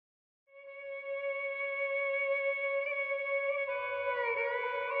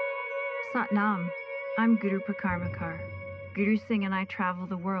Satnam. I'm Guru Pakarmakar. Guru Singh and I travel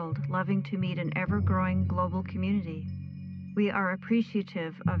the world, loving to meet an ever-growing global community. We are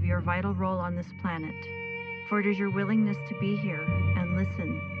appreciative of your vital role on this planet, for it is your willingness to be here and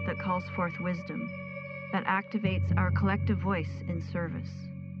listen that calls forth wisdom, that activates our collective voice in service.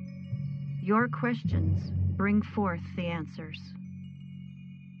 Your questions bring forth the answers.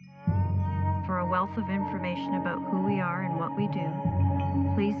 For a wealth of information about who we are and what we do,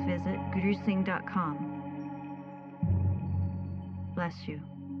 please visit gurusingh.com. Bless you.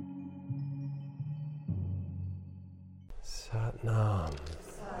 Satnam.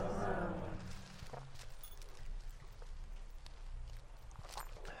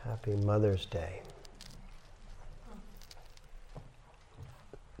 Happy Mother's Day.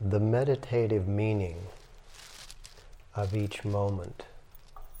 The meditative meaning of each moment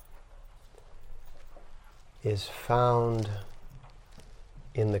is found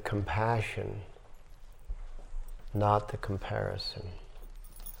in the compassion, not the comparison.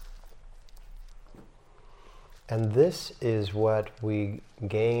 And this is what we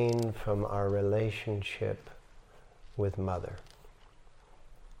gain from our relationship with Mother.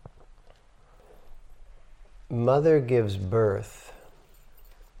 Mother gives birth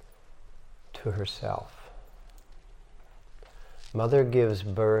to herself. Mother gives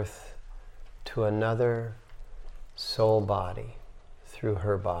birth to another soul body through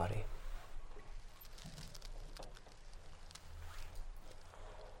her body.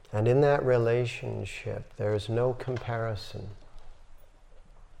 And in that relationship, there is no comparison.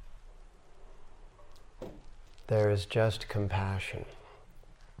 There is just compassion.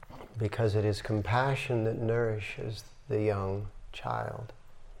 Because it is compassion that nourishes the young child.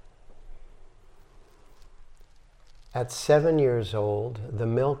 At 7 years old, the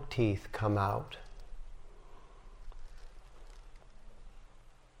milk teeth come out.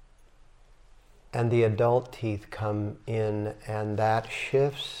 And the adult teeth come in, and that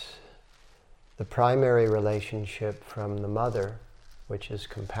shifts the primary relationship from the mother, which is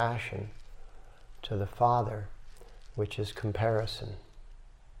compassion, to the father, which is comparison.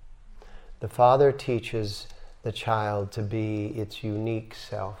 The father teaches the child to be its unique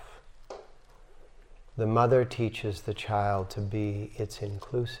self. The mother teaches the child to be its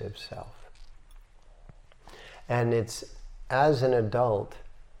inclusive self. And it's as an adult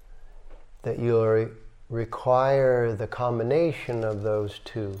that you require the combination of those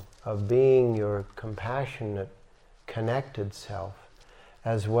two, of being your compassionate, connected self,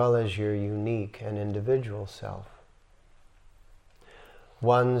 as well as your unique and individual self.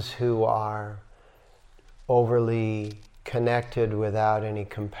 Ones who are overly connected without any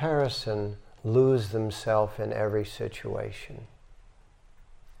comparison lose themselves in every situation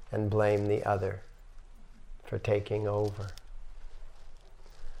and blame the other for taking over.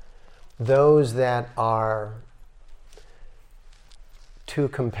 Those that are too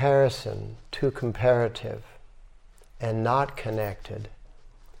comparison, too comparative, and not connected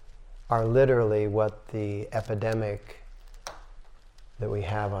are literally what the epidemic that we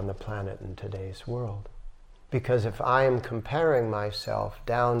have on the planet in today's world. Because if I am comparing myself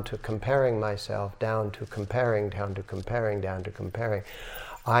down to comparing myself, down to comparing, down to comparing, down to comparing,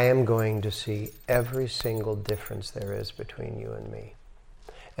 I am going to see every single difference there is between you and me.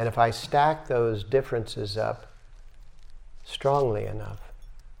 And if I stack those differences up strongly enough,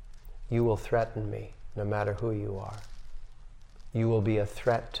 you will threaten me no matter who you are. You will be a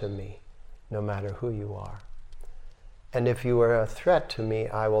threat to me no matter who you are. And if you are a threat to me,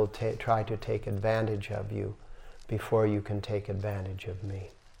 I will try to take advantage of you before you can take advantage of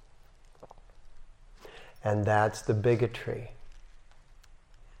me. And that's the bigotry.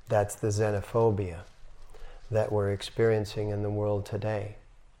 That's the xenophobia that we're experiencing in the world today.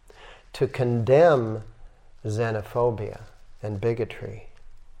 To condemn xenophobia and bigotry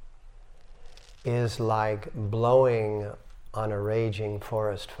is like blowing on a raging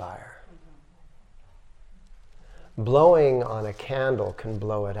forest fire. Blowing on a candle can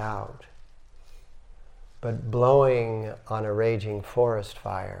blow it out, but blowing on a raging forest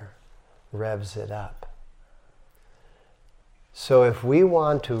fire revs it up. So if we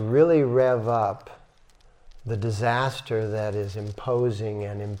want to really rev up the disaster that is imposing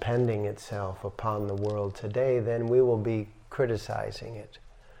and impending itself upon the world today, then we will be criticizing it.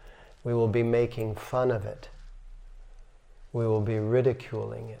 We will be making fun of it. We will be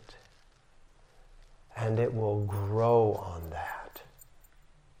ridiculing it. And it will grow on that.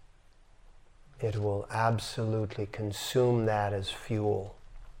 It will absolutely consume that as fuel.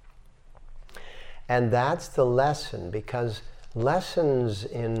 And that's the lesson, because lessons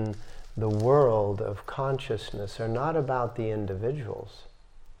in the world of consciousness are not about the individuals.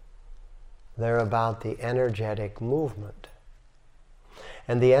 They're about the energetic movement.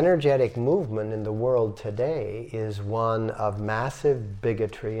 And the energetic movement in the world today is one of massive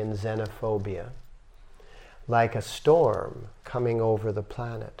bigotry and xenophobia, like a storm coming over the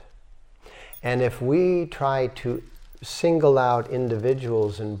planet. And if we try to single out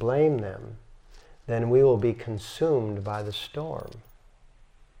individuals and blame them, then we will be consumed by the storm.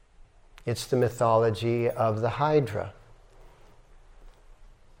 It's the mythology of the Hydra.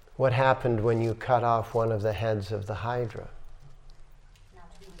 What happened when you cut off one of the heads of the Hydra?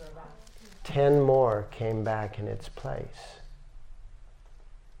 10 more came back in its place.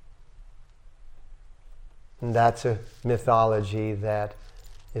 And that's a mythology that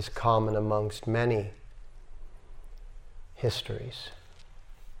is common amongst many histories.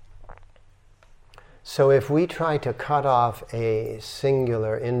 So if we try to cut off a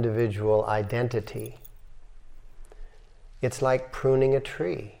singular individual identity, it's like pruning a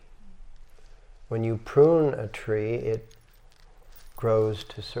tree. When you prune a tree, it grows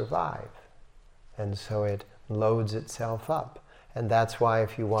to survive. And so it loads itself up. And that's why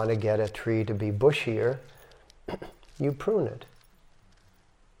if you want to get a tree to be bushier, you prune it.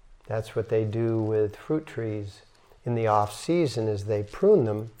 That's what they do with fruit trees in the off-season, is they prune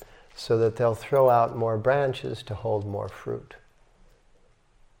them so that they'll throw out more branches to hold more fruit.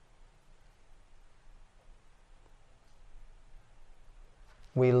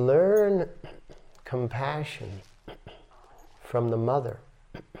 We learn compassion from the mother.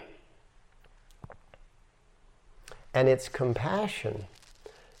 And it's compassion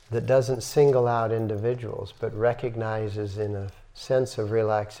that doesn't single out individuals, but recognizes in a sense of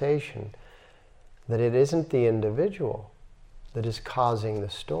relaxation that it isn't the individual that is causing the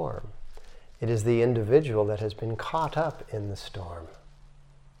storm. It is the individual that has been caught up in the storm.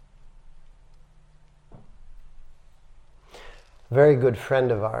 A very good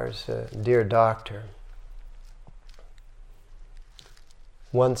friend of ours, a dear doctor,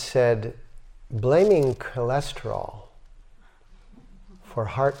 once said, blaming cholesterol for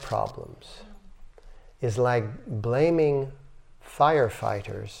heart problems is like blaming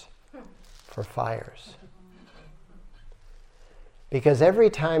firefighters for fires. Because every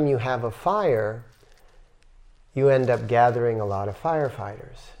time you have a fire, you end up gathering a lot of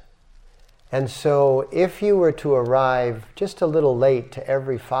firefighters. And so if you were to arrive just a little late to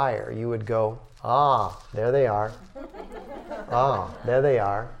every fire, you would go, there they are. There they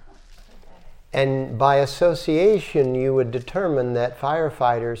are. And by association, you would determine that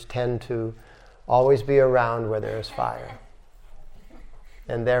firefighters tend to always be around where there is fire.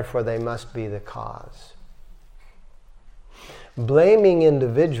 And therefore they must be the cause. Blaming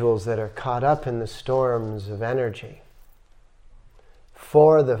individuals that are caught up in the storms of energy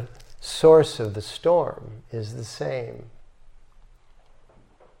for the source of the storm is the same.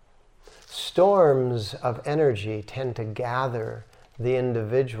 Storms of energy tend to gather the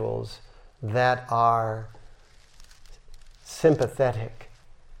individuals that are sympathetic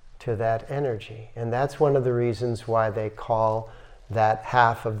to that energy. And that's one of the reasons why they call that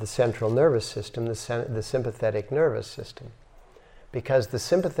half of the central nervous system the sympathetic nervous system. Because the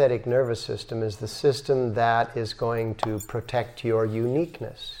sympathetic nervous system is the system that is going to protect your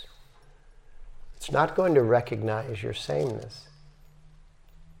uniqueness. It's not going to recognize your sameness.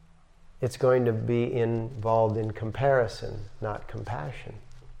 It's going to be involved in comparison, not compassion.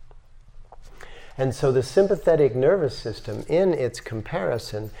 And so the sympathetic nervous system, in its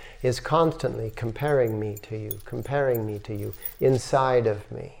comparison, is constantly comparing me to you, inside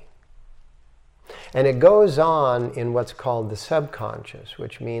of me. And it goes on in what's called the subconscious,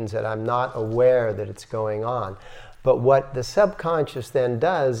 which means that I'm not aware that it's going on. But what the subconscious then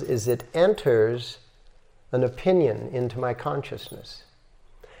does is it enters an opinion into my consciousness.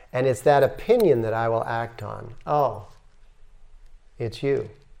 And it's that opinion that I will act on. Oh, it's you.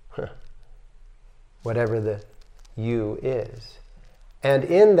 Whatever the you is. And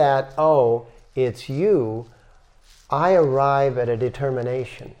in that, oh, it's you, I arrive at a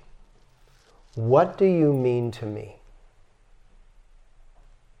determination. What do you mean to me?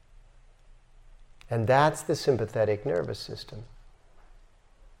 And that's the sympathetic nervous system.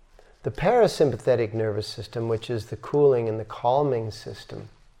 The parasympathetic nervous system, which is the cooling and the calming system,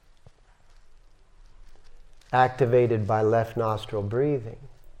 activated by left nostril breathing,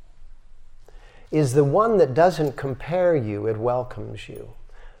 is the one that doesn't compare you, it welcomes you.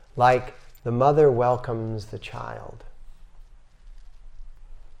 Like the mother welcomes the child.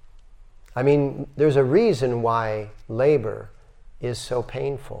 I mean, there's a reason why labor is so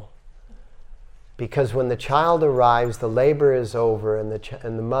painful. Because when the child arrives, the labor is over, and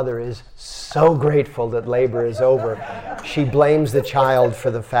the mother is so grateful that labor is over. She blames the child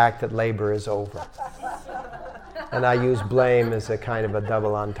for the fact that labor is over. And I use blame as a kind of a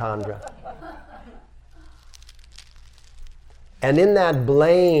double entendre. And in that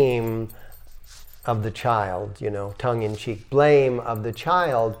blame of the child, tongue-in-cheek blame of the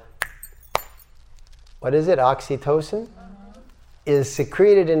child, what is it, oxytocin? Is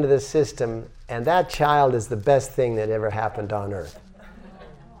secreted into the system, and that child is the best thing that ever happened on earth.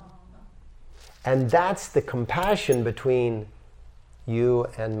 And that's the compassion between you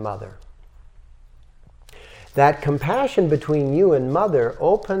and mother. That compassion between you and mother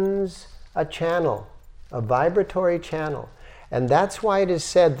opens a channel, a vibratory channel. And that's why it is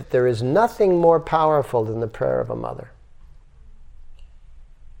said that there is nothing more powerful than the prayer of a mother.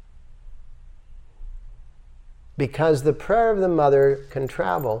 Because the prayer of the mother can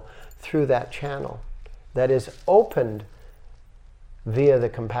travel through that channel that is opened via the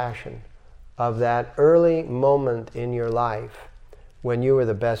compassion of that early moment in your life when you were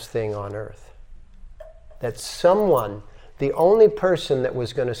the best thing on earth. That someone, the only person that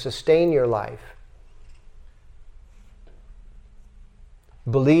was going to sustain your life,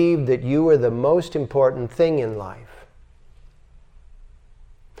 believed that you were the most important thing in life.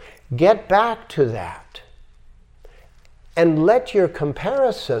 Get back to that. And let your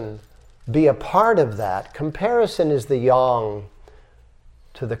comparison be a part of that. Comparison is the yang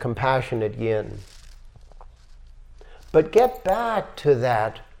to the compassionate yin. But get back to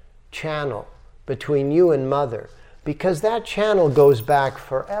that channel between you and mother, because that channel goes back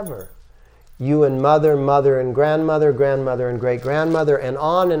forever. You and mother, mother and grandmother, grandmother and great-grandmother, and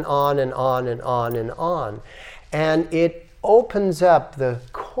on and on and on and on and on. And it opens up the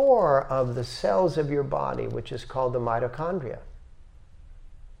core of the cells of your body, which is called the mitochondria.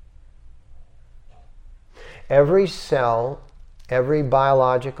 Every cell, every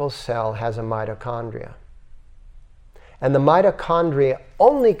biological cell has a mitochondria. And the mitochondria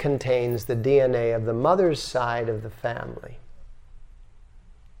only contains the DNA of the mother's side of the family.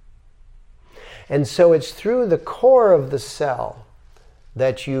 And so it's through the core of the cell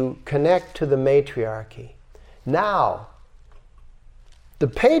that you connect to the matriarchy. Now, the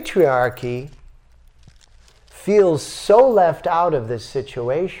patriarchy feels so left out of this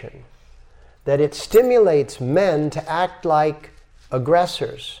situation that it stimulates men to act like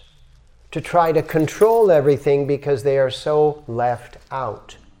aggressors, to try to control everything because they are so left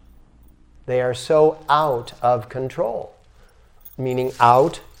out. They are so out of control, meaning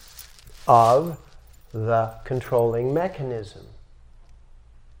out of the controlling mechanism.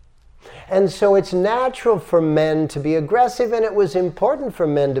 And so it's natural for men to be aggressive, and it was important for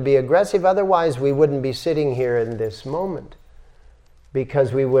men to be aggressive, otherwise we wouldn't be sitting here in this moment,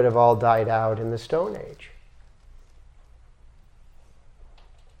 because we would have all died out in the Stone Age.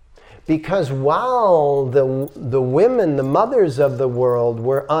 Because while the women, the mothers of the world,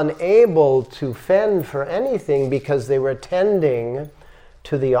 were unable to fend for anything because they were tending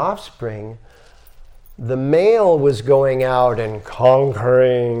to the offspring, the male was going out and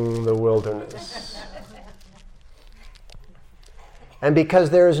conquering the wilderness. And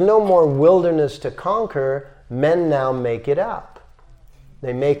because there is no more wilderness to conquer, men now make it up.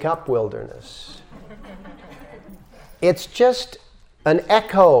 They make up wilderness. It's just an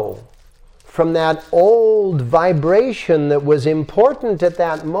echo from that old vibration that was important at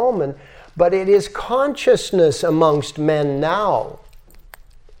that moment, but it is consciousness amongst men now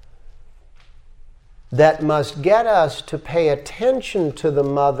that must get us to pay attention to the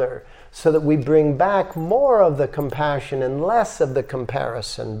mother so that we bring back more of the compassion and less of the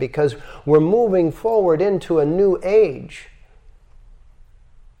comparison, because we're moving forward into a new age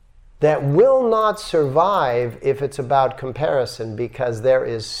that will not survive if it's about comparison, because there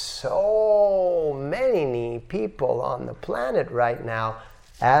is so many people on the planet right now,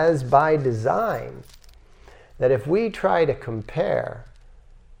 as by design, that if we try to compare,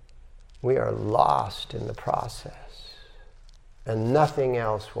 we are lost in the process, and nothing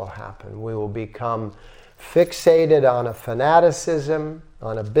else will happen. We will become fixated on a fanaticism,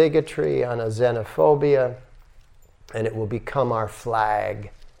 on a bigotry, on a xenophobia, and it will become our flag.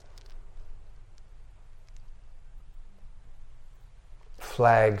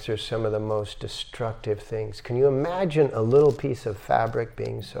 Flags are some of the most destructive things. Can you imagine a little piece of fabric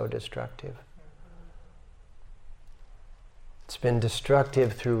being so destructive? It's been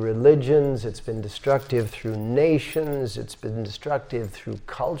destructive through religions, it's been destructive through nations, it's been destructive through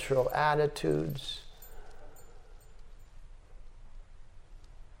cultural attitudes.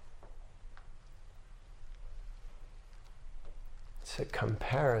 It's a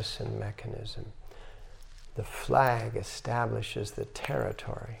comparison mechanism. the flag establishes the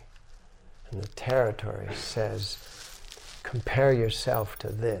territory. And the territory says, compare yourself to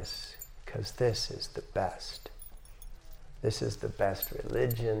this, because this is the best. This is the best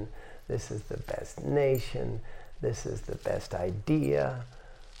religion. This is the best nation. This is the best idea.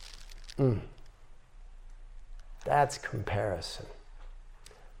 That's comparison.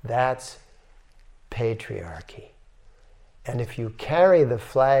 That's patriarchy. And if you carry the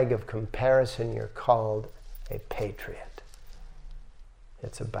flag of comparison, you're called a patriot.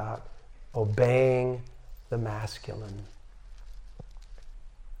 It's about obeying the masculine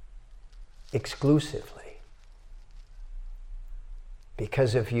exclusively.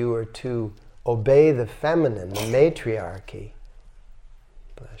 Because if you were to obey the feminine, the matriarchy,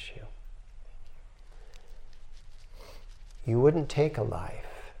 bless you, you wouldn't take a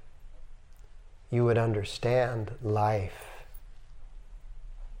life. You would understand life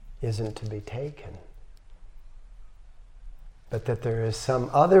isn't to be taken, but that there is some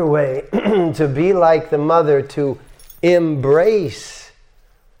other way to be like the mother, to embrace.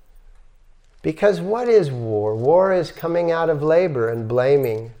 Because what is war? War is coming out of labor and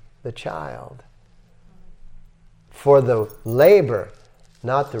blaming the child for the labor,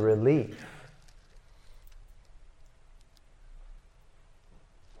 not the relief.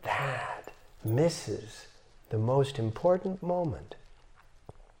 That misses the most important moment.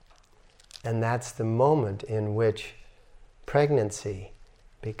 And that's the moment in which pregnancy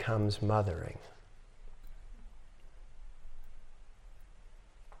becomes mothering.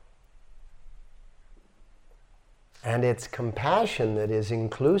 And it's compassion that is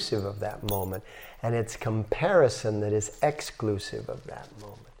inclusive of that moment. And it's comparison that is exclusive of that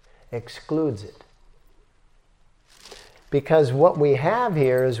moment. Excludes it. Because what we have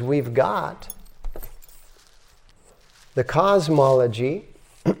here is we've got the cosmology,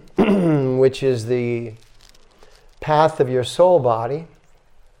 which is the path of your soul body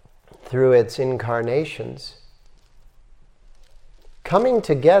through its incarnations, coming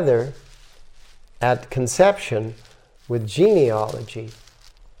together at conception with genealogy,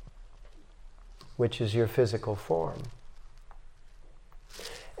 which is your physical form.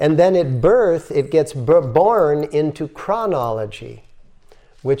 And then at birth, it gets born into chronology,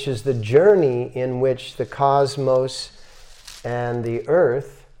 which is the journey in which the cosmos and the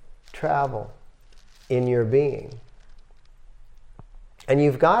earth travel in your being. And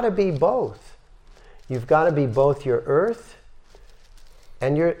you've got to be both. You've got to be both your earth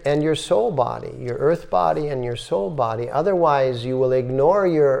and your soul body, your earth body and your soul body. Otherwise, you will ignore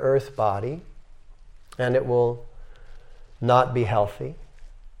your earth body and it will not be healthy.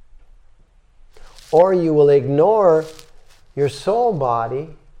 Or you will ignore your soul body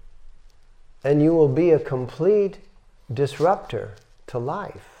and you will be a complete disruptor to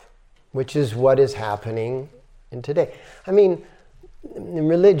life, which is what is happening in today. I mean,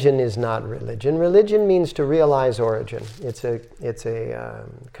 religion is not religion. Religion means to realize origin. It's a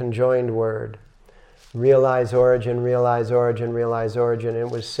conjoined word. Realize origin, realize origin, realize origin. It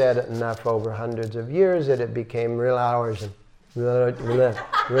was said enough over hundreds of years that it became real origin.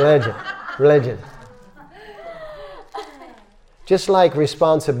 Religion. Just like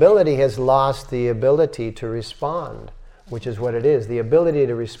responsibility has lost the ability to respond, which is what it is. The ability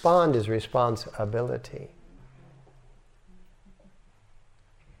to respond is responsibility.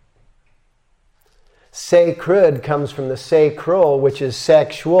 Sacred comes from the sacral, which is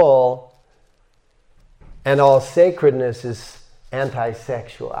sexual, and all sacredness is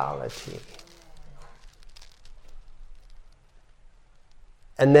anti-sexuality.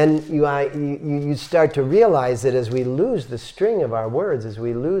 And then you start to realize that as we lose the string of our words, as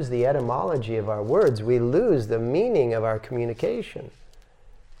we lose the etymology of our words, we lose the meaning of our communication.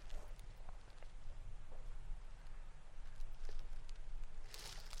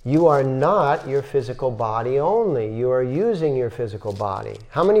 You are not your physical body only. You are using your physical body.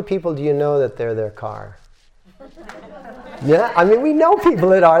 How many people do you know that they're their car? Yeah, I mean, we know people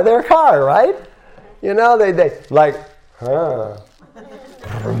that are their car, right? You know, they like, you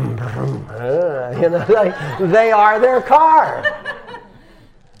know, like, they are their car.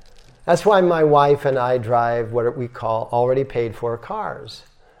 That's why my wife and I drive what we call already paid for cars.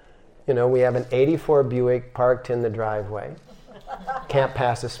 You know, we have an 84 Buick parked in the driveway. Can't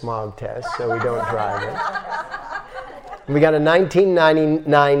pass a smog test, so we don't drive it. We got a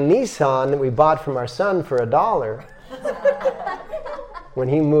 1999 Nissan that we bought from our son for $1 when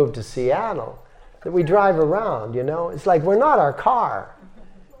he moved to Seattle, that we drive around, you know. It's like we're not our car.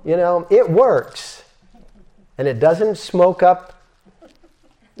 You know, it works. And it doesn't smoke up,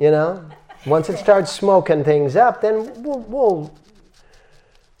 you know. Once it starts smoking things up, then we'll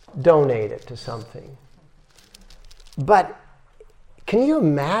donate it to something. But can you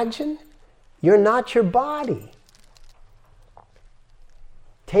imagine? You're not your body.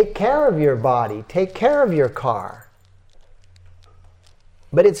 Take care of your body. Take care of your car.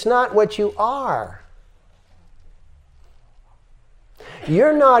 But it's not what you are.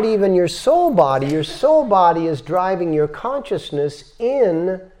 You're not even your soul body. Your soul body is driving your consciousness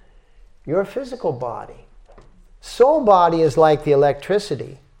in your physical body. Soul body is like the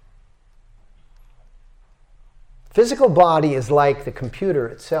electricity. Physical body is like the computer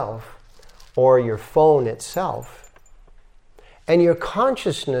itself or your phone itself. And your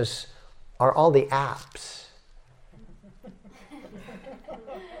consciousness are all the apps.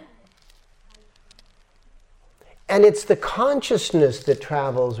 And it's the consciousness that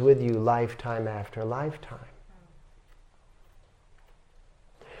travels with you lifetime after lifetime.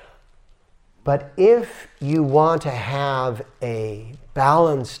 But if you want to have a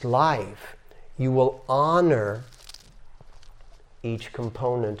balanced life, you will honor each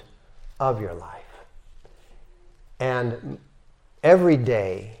component of your life. And every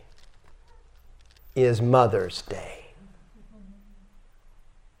day is Mother's Day.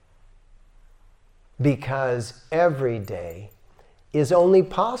 Because every day is only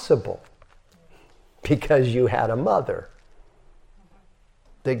possible because you had a mother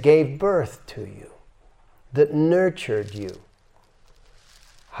that gave birth to you, that nurtured you,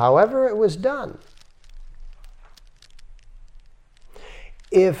 however it was done.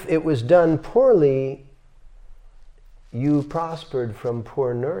 If it was done poorly, you prospered from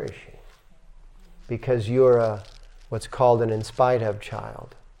poor nourishing because you're what's called an in spite of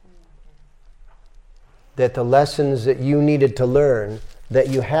child. That the lessons that you needed to learn that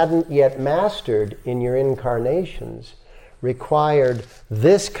you hadn't yet mastered in your incarnations required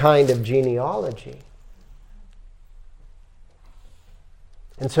this kind of genealogy.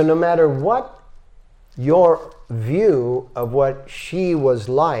 And so no matter what your view of what she was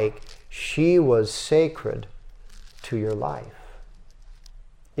like, she was sacred to your life,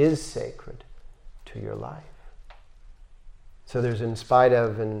 is sacred to your life. So there's in spite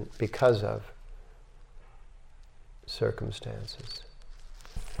of and because of circumstances.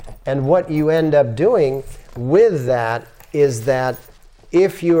 And what you end up doing with that is that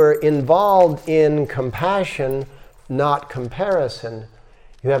if you're involved in compassion, not comparison,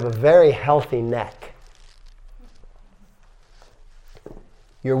 you have a very healthy neck.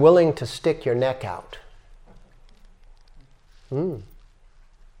 You're willing to stick your neck out.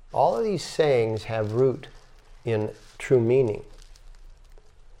 All of these sayings have root in true meaning.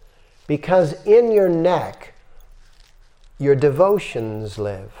 Because in your neck, your devotions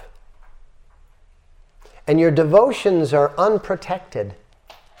live. And your devotions are unprotected,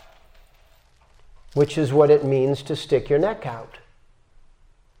 which is what it means to stick your neck out.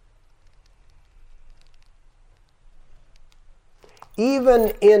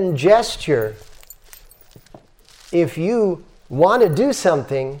 Even in gesture, if you want to do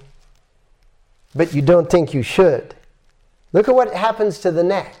something, but you don't think you should, look at what happens to the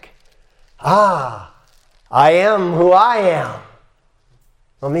neck. I am who I am.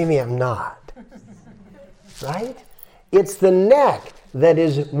 Well, maybe I'm not. Right? It's the neck that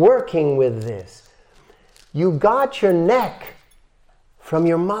is working with this. You got your neck from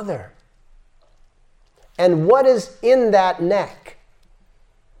your mother. And what is in that neck?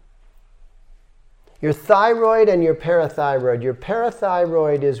 Your thyroid and your parathyroid. Your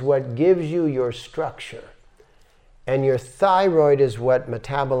parathyroid is what gives you your structure. And your thyroid is what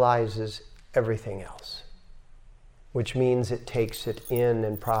metabolizes everything else. Which means it takes it in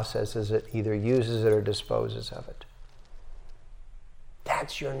and processes it, either uses it or disposes of it.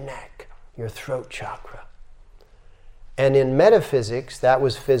 That's your neck, your throat chakra. And in metaphysics, that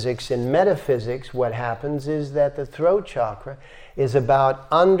was physics. In metaphysics, what happens is that the throat chakra is about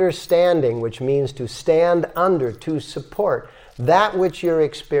understanding, which means to stand under, to support that which you're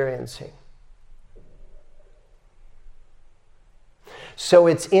experiencing. So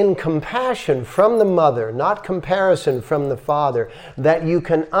it's in compassion from the mother, not comparison from the father, that you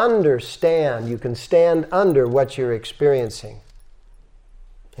can understand, you can stand under what you're experiencing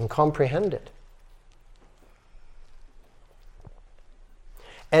and comprehend it.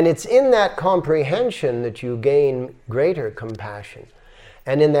 And it's in that comprehension that you gain greater compassion.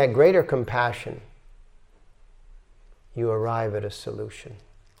 And in that greater compassion, you arrive at a solution.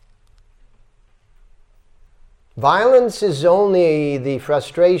 Violence is only the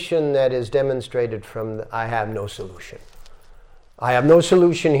frustration that is demonstrated from I have no solution. I have no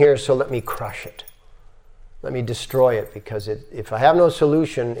solution here, so let me crush it. Let me destroy it, because if I have no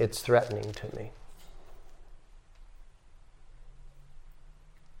solution, it's threatening to me.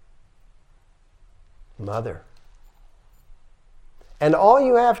 Mother. And all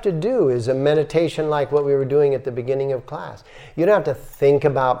you have to do is a meditation like what we were doing at the beginning of class. You don't have to think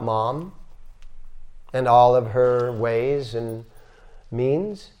about Mom and all of her ways and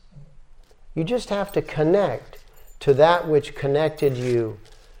means. You just have to connect to that which connected you.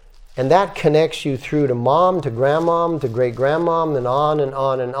 And that connects you through to Mom, to Grandmom, to Great-Grandmom, and on and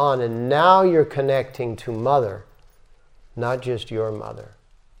on and on. And now you're connecting to Mother, not just your mother.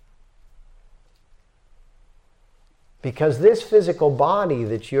 Because this physical body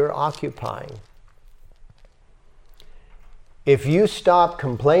that you're occupying, if you stop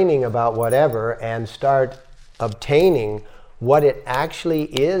complaining about whatever and start obtaining what it actually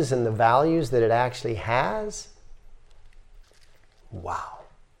is and the values that it actually has, wow,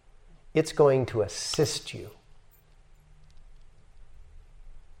 it's going to assist you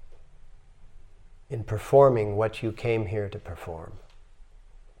in performing what you came here to perform.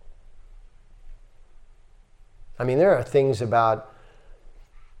 I mean, there are things about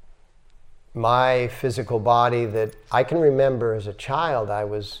my physical body that I can remember as a child. I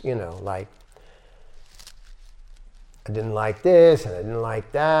was, like, I didn't like this, and I didn't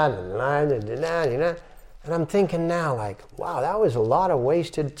like that, and and I'm thinking now, like, wow, that was a lot of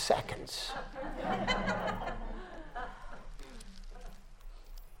wasted seconds.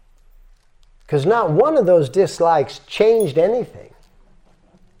 Because not one of those dislikes changed anything,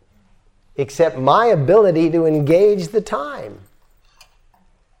 except my ability to engage the time.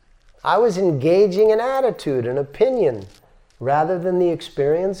 I was engaging an attitude, an opinion, rather than the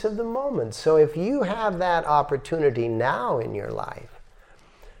experience of the moment. So if you have that opportunity now in your life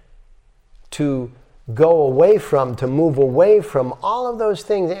to go away from, to move away from all of those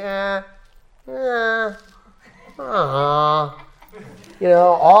things, all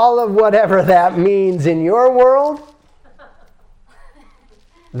of whatever that means in your world,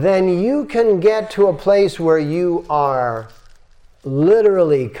 then you can get to a place where you are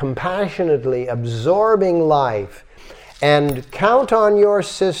literally, compassionately absorbing life, and count on your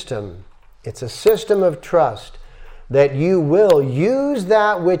system. It's a system of trust that you will use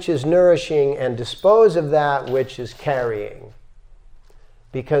that which is nourishing and dispose of that which is carrying.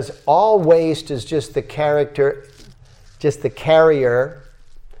 Because all waste is just the carrier,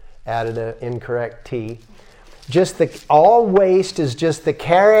 added an incorrect T. All waste is just the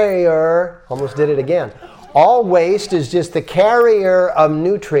carrier, almost did it again. All waste is just the carrier of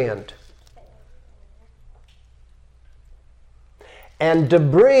nutrient. And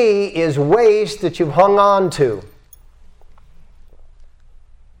debris is waste that you've hung on to.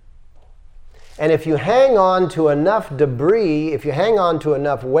 And if you hang on to enough debris, if you hang on to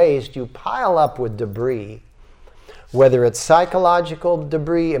enough waste, you pile up with debris. Whether it's psychological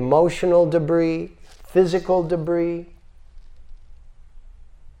debris, emotional debris, physical debris.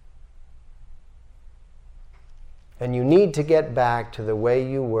 And you need to get back to the way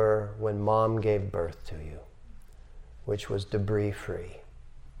you were when Mom gave birth to you, which was debris-free.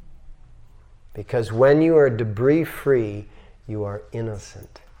 Because when you are debris-free, you are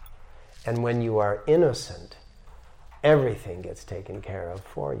innocent. And when you are innocent, everything gets taken care of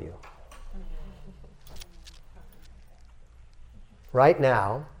for you. Right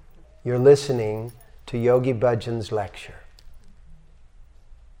now, you're listening to Yogi Bhajan's lecture,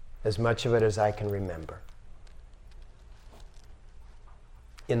 as much of it as I can remember,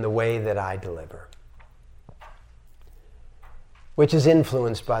 in the way that I deliver, which is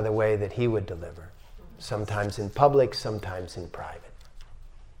influenced by the way that he would deliver, sometimes in public, sometimes in private.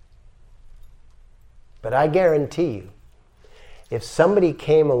 But I guarantee you, if somebody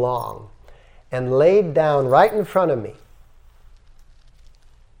came along and laid down right in front of me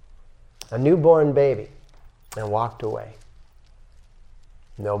a newborn baby and walked away,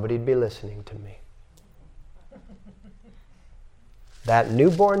 nobody'd be listening to me. That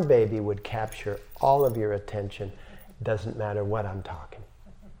newborn baby would capture all of your attention. Doesn't matter what I'm talking.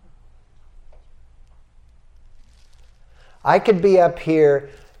 I could be up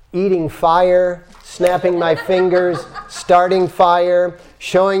here eating fire, snapping my fingers, starting fire,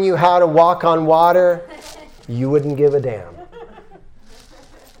 showing you how to walk on water. You wouldn't give a damn.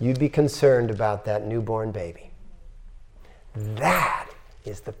 You'd be concerned about that newborn baby. That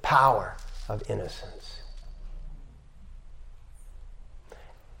is the power of innocence.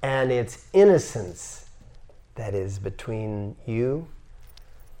 And it's innocence that is between you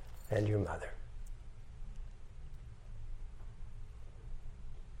and your mother.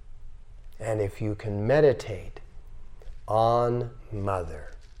 And if you can meditate on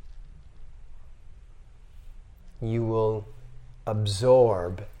Mother, you will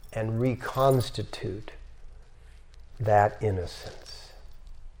absorb and reconstitute that innocence.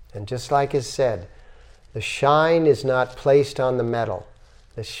 And just like is said, The shine is not placed on the metal.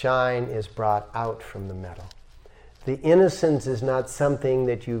 The shine is brought out from the metal. The innocence is not something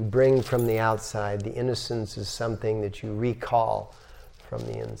that you bring from the outside. The innocence is something that you recall from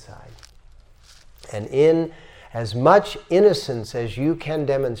the inside. And in as much innocence as you can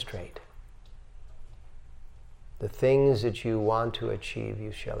demonstrate, the things that you want to achieve,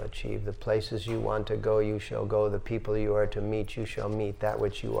 you shall achieve. The places you want to go, you shall go. The people you are to meet, you shall meet. That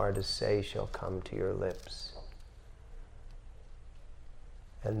which you are to say shall come to your lips.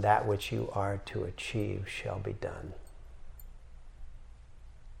 And that which you are to achieve shall be done.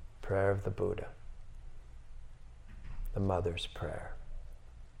 Prayer of the Buddha. The Mother's Prayer.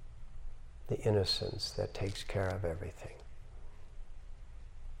 The innocence that takes care of everything.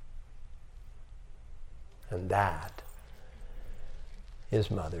 And that is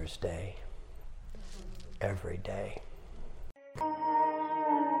Mother's Day. Every day.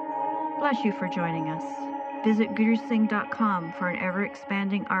 Bless you for joining us. Visit gurusingh.com for an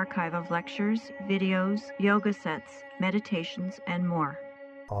ever-expanding archive of lectures, videos, yoga sets, meditations, and more.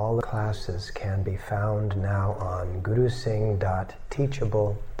 All the classes can be found now on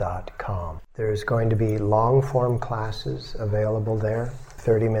gurusingh.teachable.com. There's going to be long-form classes available there,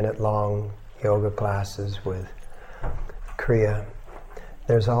 30-minute long yoga classes with Kriya.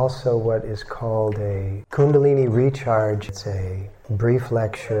 There's also what is called a Kundalini Recharge. It's a brief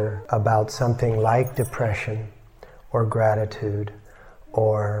lecture about something like depression or gratitude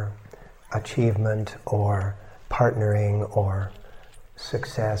or achievement or partnering or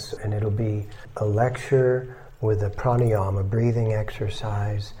success. And it'll be a lecture with a pranayama, a breathing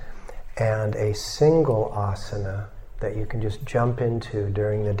exercise, and a single asana that you can just jump into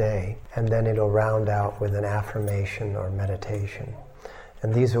during the day, and then it'll round out with an affirmation or meditation.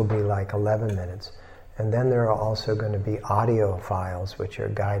 And these will be like 11 minutes. And then there are also going to be audio files, which are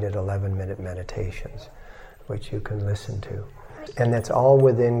guided 11-minute meditations, which you can listen to. And that's all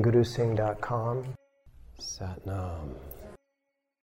within gurusingh.com. Sat Nam.